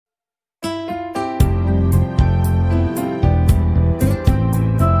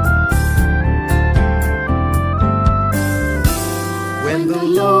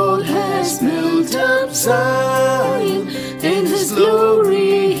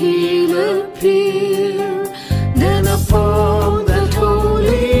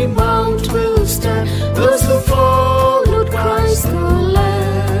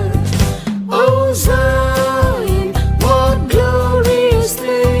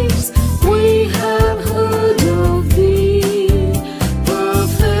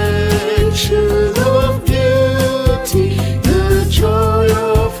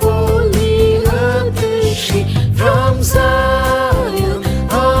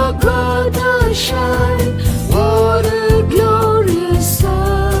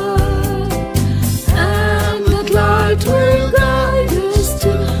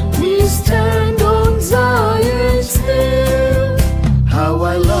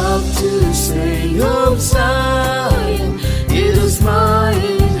love to sing of Zion. It is my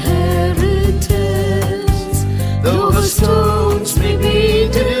inheritance. Though the stones may be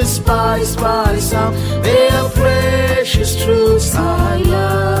despised by some, they are precious truths I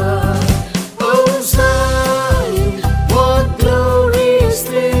love. Oh Zion, what glorious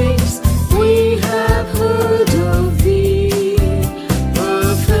things we have heard of thee.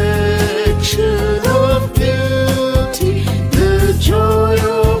 Perfection of beauty, the joy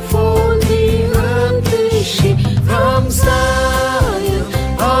of holy unleashing. From Zion,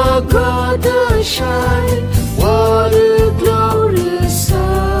 our God does shine. What a glorious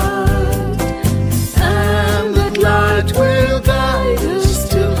sight! And that light will guide us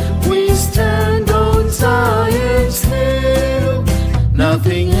till we stand on Zion's hill.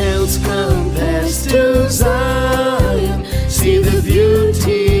 Nothing else compares to Zion. See the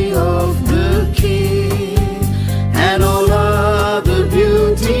beauty of the King, and all other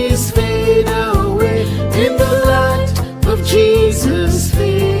beauties fade away in the light of Jesus'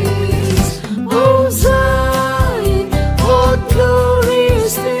 face. Oh Zion, what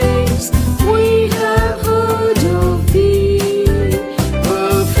glorious things we have heard of thee.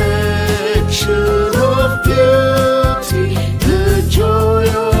 Perfection of beauty, the joy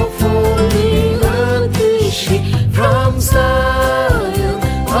of holy unleashing. From Zion,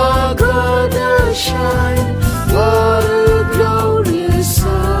 our God does shine. What a glorious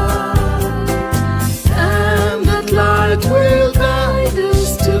sight! And that light will guide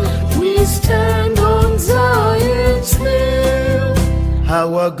us till we stand on Zion's hill.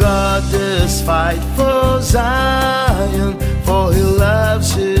 Our God does fight for Zion, for He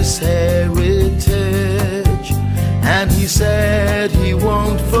loves His heritage. And He said He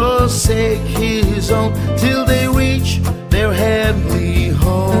won't forsake His own till they reach their heavenly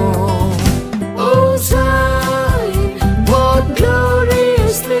home. Oh Zion, what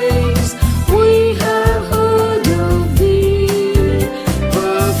glorious things we have heard of thee.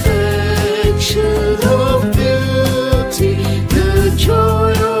 Perfection of beauty, the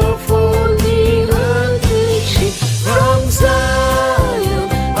joy of holy unleashing. From Zion,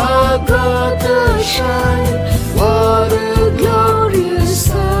 our God does shine.